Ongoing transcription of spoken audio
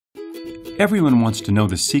Everyone wants to know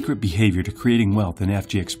the secret behavior to creating wealth in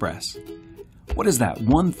FG Express. What is that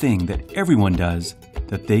one thing that everyone does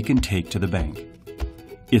that they can take to the bank?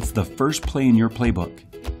 It's the first play in your playbook.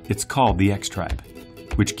 It's called the X Tribe,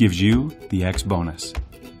 which gives you the X bonus.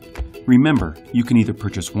 Remember, you can either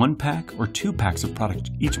purchase 1 pack or 2 packs of product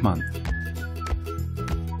each month.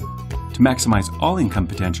 To maximize all income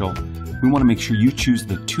potential, we want to make sure you choose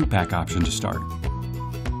the 2-pack option to start.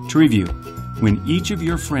 To review, when each of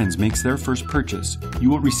your friends makes their first purchase,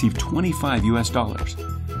 you will receive $25 US.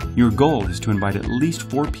 Your goal is to invite at least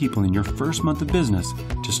 4 people in your first month of business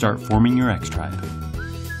to start forming your X Tribe.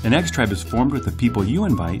 An X Tribe is formed with the people you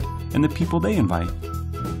invite and the people they invite.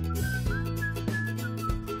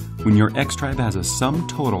 When your X Tribe has a sum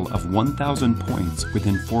total of 1,000 points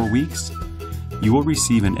within 4 weeks, you will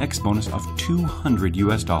receive an X bonus of $200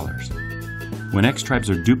 US. When X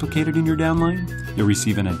Tribes are duplicated in your downline, you'll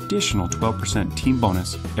receive an additional 12% team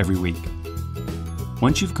bonus every week.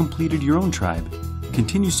 Once you've completed your own tribe,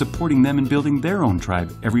 continue supporting them in building their own tribe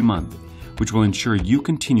every month, which will ensure you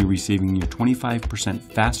continue receiving your 25%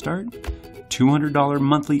 fast start, $200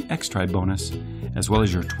 monthly X Tribe bonus, as well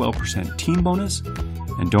as your 12% team bonus,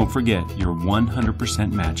 and don't forget your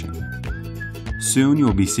 100% matching. Soon you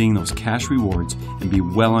will be seeing those cash rewards and be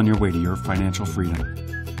well on your way to your financial freedom.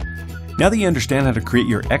 Now that you understand how to create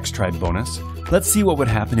your X Tribe bonus, let's see what would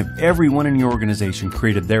happen if everyone in your organization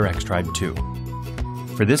created their X Tribe too.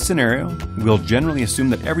 For this scenario, we'll generally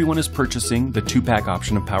assume that everyone is purchasing the 2-pack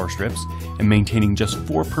option of Power Strips and maintaining just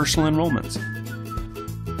 4 personal enrollments.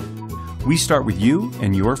 We start with you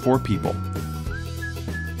and your 4 people.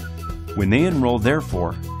 When they enroll their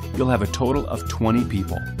 4, you'll have a total of 20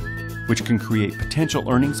 people, which can create potential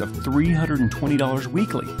earnings of $320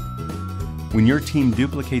 weekly. When your team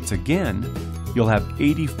duplicates again, you'll have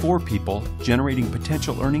 84 people generating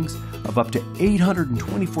potential earnings of up to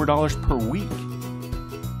 $824 per week.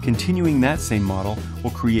 Continuing that same model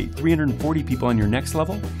will create 340 people on your next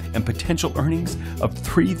level and potential earnings of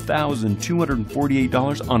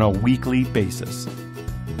 $3,248 on a weekly basis.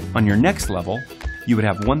 On your next level, you would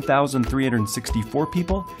have 1,364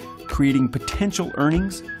 people creating potential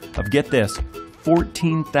earnings of, get this,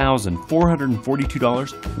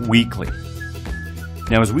 $14,442 weekly.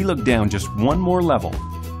 Now, as we look down just one more level,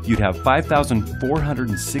 you'd have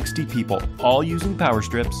 5,460 people all using Power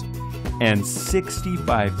Strips and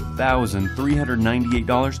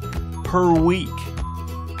 $65,398 per week.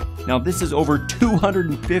 Now, this is over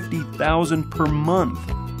 $250,000 per month.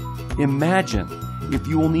 Imagine if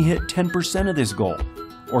you only hit 10% of this goal,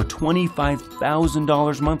 or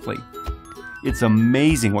 $25,000 monthly. It's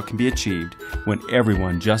amazing what can be achieved when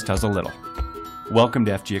everyone just does a little. Welcome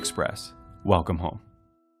to FG Express. Welcome home.